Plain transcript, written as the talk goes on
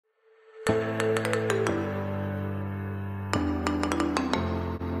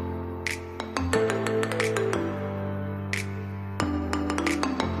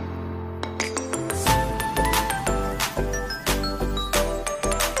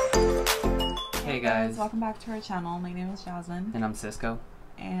guys, welcome back to our channel. My name is Jasmine. And I'm Cisco.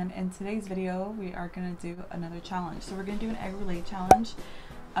 And in today's video, we are going to do another challenge. So we're going to do an egg roulette challenge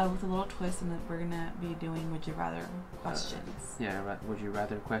with a little twist, and then we're going to be doing would you rather questions. Would you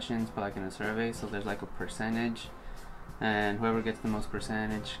rather questions, but like in a survey. So there's like a percentage, and whoever gets the most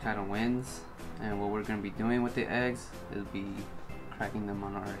percentage kind of wins. And what we're going to be doing with the eggs is be cracking them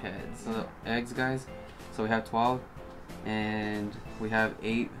on our heads. So the eggs, guys, so we have 12, and we have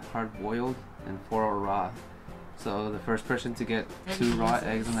 8 hard-boiled and 4 are raw. So the first person to get 2 raw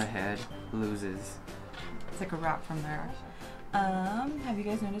eggs on the head loses. It's like a wrap from there. Have you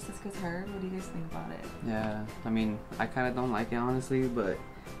guys noticed Cisco's hair? What do you guys think about it? Yeah, I mean, I kind of don't like it honestly, but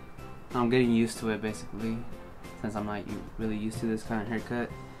I'm getting used to it basically, since I'm not really used to this kind of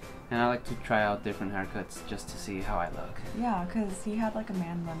haircut. And I like to try out different haircuts just to see how I look. Yeah, because he had like a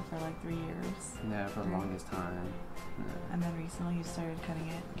man bun for like 3 years. Yeah, for the longest time. Yeah. And then recently he started cutting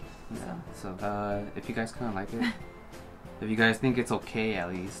it. Yeah. So if you guys kind of like it, if you guys think it's okay at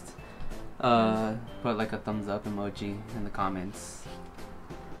least, put like a thumbs up emoji in the comments.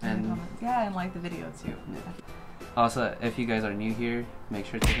 Yeah, and like the video too. Yeah. Also, if you guys are new here, make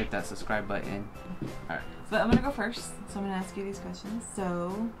sure to hit that subscribe button. Alright. So I'm gonna go first. So I'm gonna ask you these questions.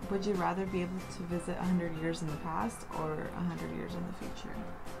 So, would you rather be able to visit 100 years in the past or 100 years in the future?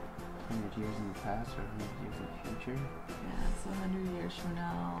 100 years in the past or 100 years in the future? Yeah, so 100 years from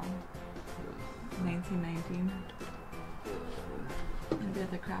now, 1919. Maybe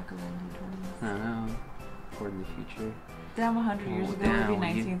at the crack of the 1920s. I don't know. Or in the future. Damn, 100 years ago would be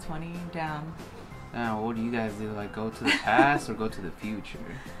 1920. Damn. Now, what do you guys do? Like, go to the past or go to the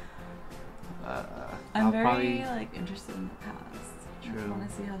future? I'm very like interested in the past. True. I want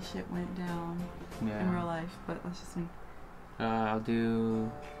to see how shit went down in real life, but that's just me. I'll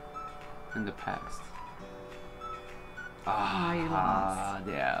do in the past. You lost.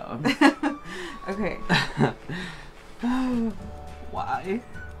 Damn. Okay. Why?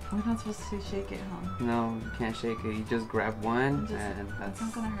 We're not supposed to shake it, huh? No, you can't shake it. You just grab one, and that's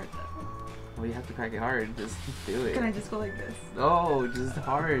not gonna hurt though. Well, you have to crack it hard. Just do it. Can I just go like this? Oh, just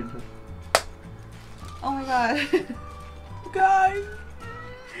hard. Oh my god. Guys!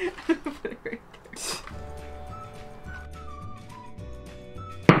 Put it right there.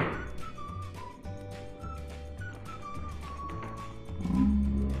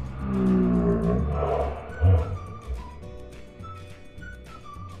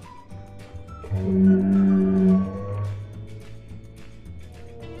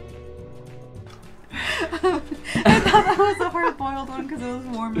 I thought that was a hard-boiled one because it was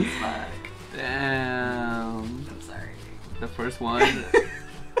warm as fuck. Damn. I'm sorry. The first one.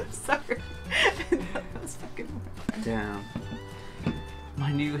 I'm sorry. That was fucking warm. Damn.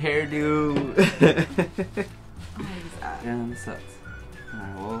 My new hairdo. Oh, exactly. Damn, this sucks.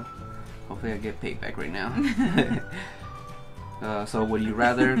 Alright, well, hopefully I get paid back right now. So would you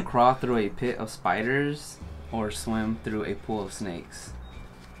rather crawl through a pit of spiders or swim through a pool of snakes?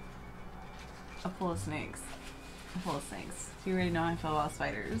 A pool of snakes. A pool of snakes. You already know how I feel about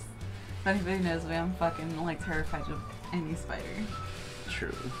spiders. If anybody knows me, I'm fucking like terrified of any spider.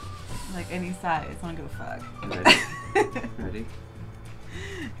 True. Like any size, I don't give a fuck. Ready? Ready?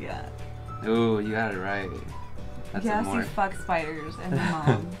 Yeah. Ooh, you got it right. That's yes, more. you fuck spiders and my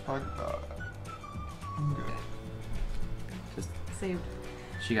mom. Fuck that. Just Saved.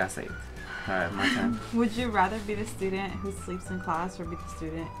 she got saved. Alright, my turn. Would you rather be the student who sleeps in class or be the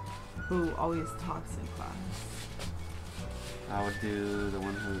student who always talks in class? I would do the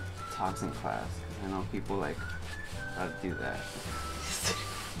one who talks in class, because I know people like how to do that.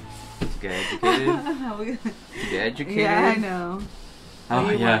 To get educated. To get educated. Yeah, I know. Oh,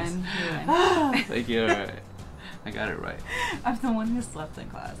 you yes. win. You win. Thank you. Alright. I got it right. I'm the one who slept in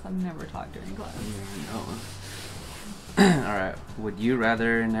class. I've never talked during class. No. Alright. Would you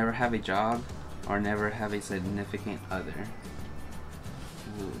rather never have a job or never have a significant other?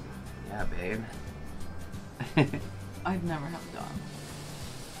 Ooh. Yeah, babe. I'd never have a job.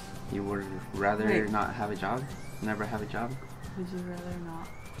 You would rather not have a job? Never have a job? Would you rather not?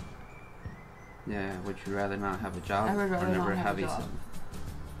 Yeah, would you rather not have a job I would rather or never not have a job.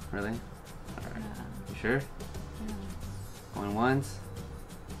 Really? Alright. Yeah. You sure? Yeah. Going once?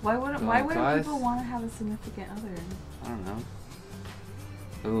 Why wouldn't people want to have a significant other? I don't know.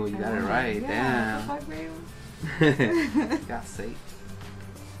 Ooh, you got it right. Yeah, damn. what the fuck, babe? Got saved.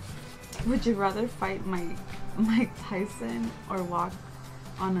 Would you rather fight Mike Tyson or walk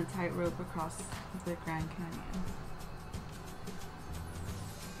on a tightrope across the Grand Canyon?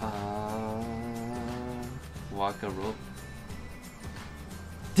 Walk a rope.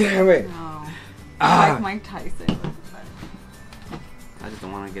 Damn it! No. Ah. Like Mike Tyson. I just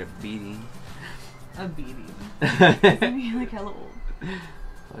don't want to get a beating. A beating. Isn't he like hella old?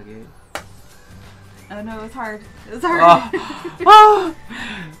 Okay. Oh no, it's hard. It's hard. Oh.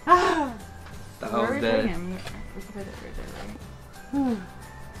 That Where are was we dead. putting him? We can put it right there, right?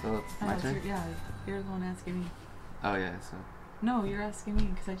 So, my turn? Yeah, you're the one asking me. Oh, yeah, so. No, you're asking me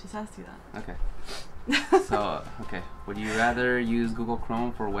because I just asked you that. Okay. So, okay. Would you rather use Google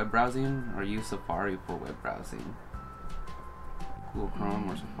Chrome for web browsing or use Safari for web browsing? Google Chrome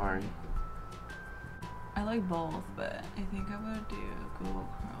or Safari? I like both, but I think I would do Google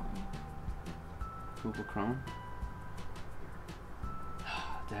Chrome. Google Chrome?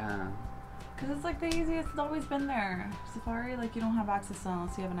 Damn. Because it's like the easiest, it's always been there. Safari, like you don't have access to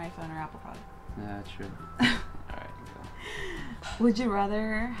unless you have an iPhone or Apple product. Yeah, true. Alright, go. Would you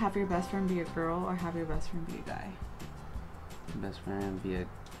rather have your best friend be a girl or have your best friend be a guy? Best friend be a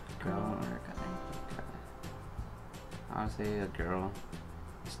girl or a guy? Okay. I would say a girl,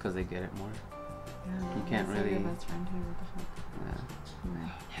 just because they get it more. Yeah, you can't really. Your best friend too. What the fuck? Yeah. Yeah.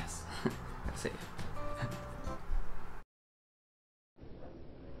 Yes. That's safe.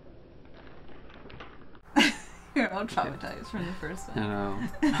 You're all traumatized from the first one.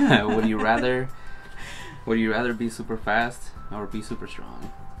 I know. Would you rather? Would you rather be super fast or be super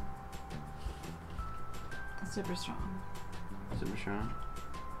strong? Super strong. Super strong.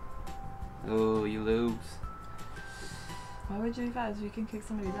 Oh, you lose. Why would you be fast? You can kick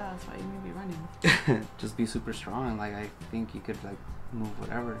somebody's ass while you may be running. Just be super strong. Like I think you could like move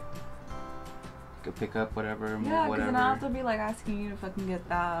whatever. You could pick up whatever, move yeah, whatever. because then I'll have to be like asking you to fucking get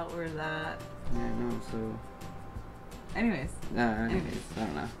that or that. Yeah, I know. So. Anyways. Anyways, I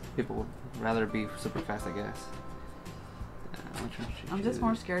don't know. People would rather be super fast, I guess. Which one should I'm you just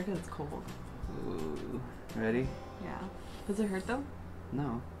more choose? scared because it's cold. Ooh. Ready? Yeah. Does it hurt though?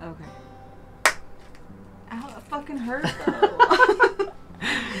 No. Okay. Ow, that fucking hurt though.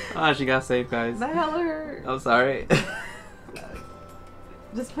 Oh, she got safe, guys. That hella hurt. I'm sorry.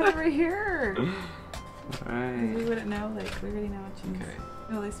 Just put it right here. Alright. We wouldn't know, like, we already know what you mean. Okay.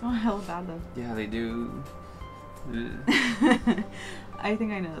 No, they smell hella bad though. Yeah, they do. I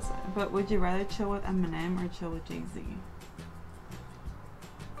think I know this one. But would you rather chill with Eminem or chill with Jay-Z?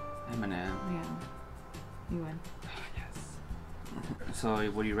 Eminem. Yeah. You win. Yes. So,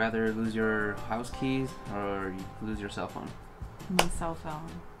 would you rather lose your house keys or lose your cell phone? My cell phone.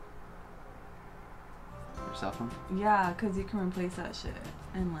 Your cell phone? Yeah, because you can replace that shit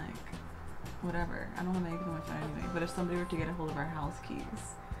and like whatever. I don't have anything on my phone anyway. But if somebody were to get a hold of our house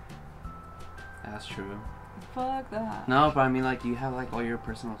keys, That's true. fuck that. No, but I mean, like, you have like all your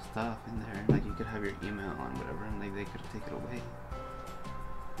personal stuff in there. Like, you could have your email and whatever, and like they could take it away.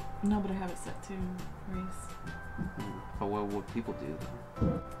 No, but I have it set to Reese. But what would people do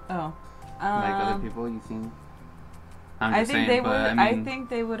though? Oh. Like other people, you think? I'm I just think saying, they would. but, I mean, I think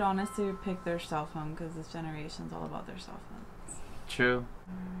they would honestly pick their cell phone because this generation's all about their cell phones. True.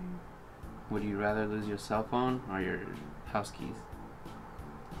 Would you rather lose your cell phone or your house keys?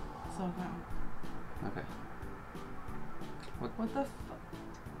 Cell phone. Okay. What the fuck?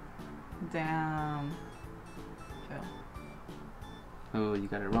 Damn. Phil. Oh, you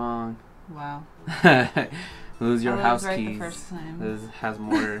got it wrong. Wow. Lose your I was house right keys. the first time. This has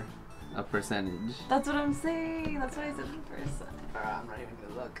more a percentage. That's what I'm saying. That's what I said the first time. I'm not even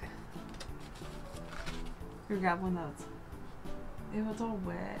gonna look. You grab one that's. Ew, it's all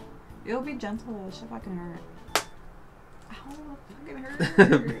wet. It'll be gentle though. It should fucking hurt. Ow, it fucking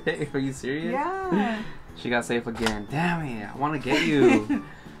hurt. Babe, are you serious? Yeah. She got safe again. Damn it! I want to get you.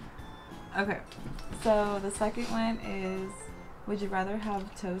 Okay. So the second one is: would you rather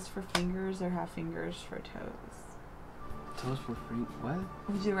have toes for fingers or have fingers for toes? Toes for free? What?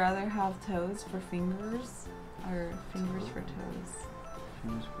 Would you rather have toes for fingers or fingers for toes?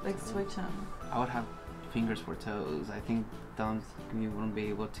 Fingers for Like toes. switch them. I would have fingers for toes. I think thumbs, you wouldn't be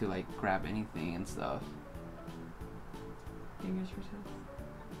able to like grab anything and stuff. Fingers for toes.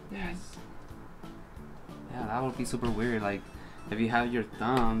 Yes. Yeah, that would be super weird. Like, if you have your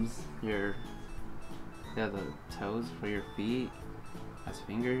thumbs, the toes for your feet as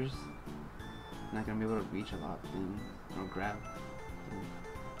fingers, you're not gonna be able to reach a lot of things or grab.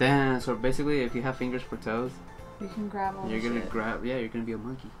 Damn. So basically, if you have fingers for toes, You can grab all you're the gonna shit. grab. Yeah, you're gonna be a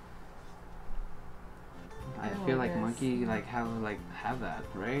monkey. I Oh, feel like yes. monkey have that,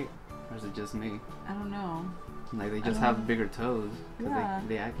 right? Or is it just me? I don't know. Like they I just don't have know. bigger toes because Yeah.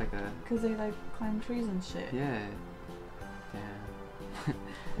 they act like a Cause they like climb trees and shit. yeah. Yeah.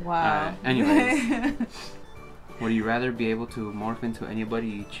 Wow. Anyways. Would you rather be able to morph into anybody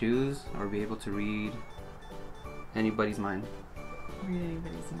you choose or be able to read anybody's mind? Read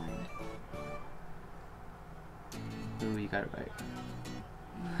anybody's mind. Ooh, you got it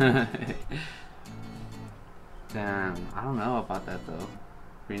right. Damn, I don't know about that though.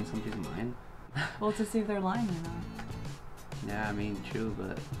 Reading somebody's mind. Well, to see if they're lying or not. Yeah, I mean, true,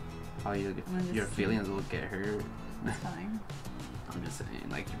 but how your feelings will get hurt. That's fine. I'm just saying,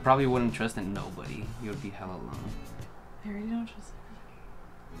 like, you probably wouldn't trust in nobody. You would be hella alone. I already don't trust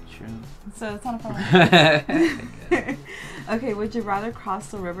True. So it's not a problem. Okay, would you rather cross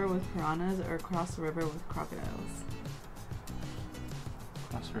the river with piranhas or cross the river with crocodiles?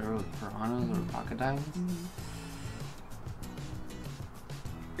 Cross the river with piranhas or crocodiles?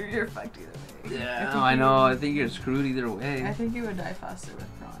 You're fucked either way. Yeah, I know. I think you're screwed either way. I think you would die faster with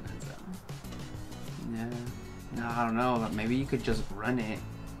piranhas, though. Yeah. No, I don't know. Maybe you could just run it.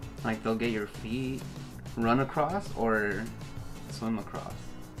 Like, they'll get your feet. Run across or swim across?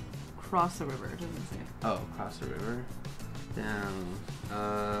 Cross the river, it doesn't say. Oh, cross the river? Damn.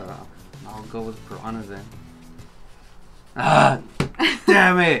 I'll go with piranhas then. Ah!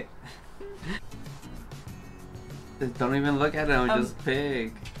 Damn it! Just don't even look at them, just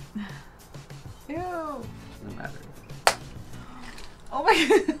pick. Ew. Doesn't matter. Oh my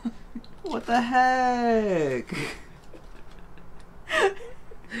god. What the heck?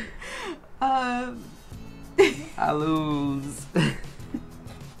 I lose.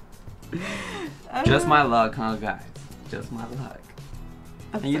 Just my luck, huh, guys? Just my luck.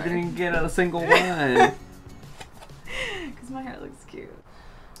 And you didn't get a single one. Because my hair looks cute.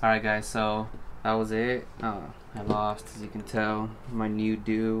 Alright, guys, so that was it. I lost, as you can tell. My new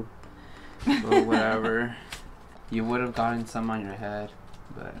do. Or whatever. You would have gotten some on your head,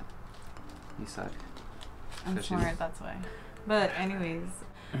 but you suck. I'm smart, that's why. But anyways.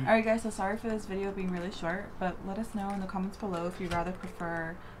 Alright guys, so sorry for this video being really short, but let us know in the comments below if you'd rather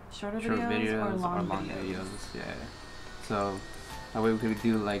prefer short videos or long videos. Yeah. So that way we could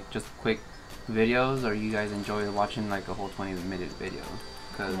do like just quick videos, or you guys enjoy watching like a whole 20-minute video.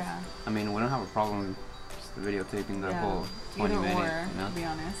 Because I mean, we don't have a problem just videotaping the whole 20 minutes. You know? To be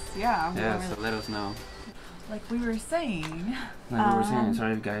honest. Yeah. Yeah. So let us know. Like we were saying.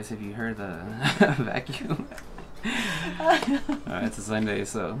 Sorry guys if you heard the vacuum. It's a Sunday,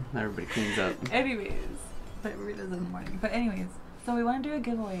 so everybody cleans up. Anyways, but we does in the morning. But anyways, so we want to do a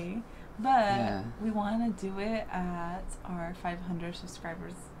giveaway, but we want to do it at our 500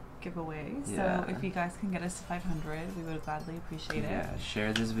 subscribers giveaway. So if you guys can get us to 500, we would gladly appreciate it. Yeah,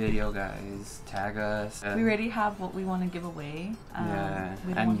 share this video, guys. Tag us. We already have what we want to give away.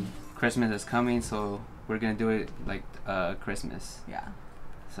 And Christmas is coming, so we're gonna do it like Christmas. Yeah.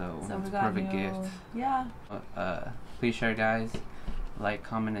 So it's a perfect gift. Yeah. Please share, guys. Like,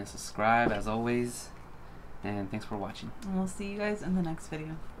 comment, and subscribe as always. And thanks for watching. And we'll see you guys in the next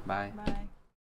video. Bye. Bye.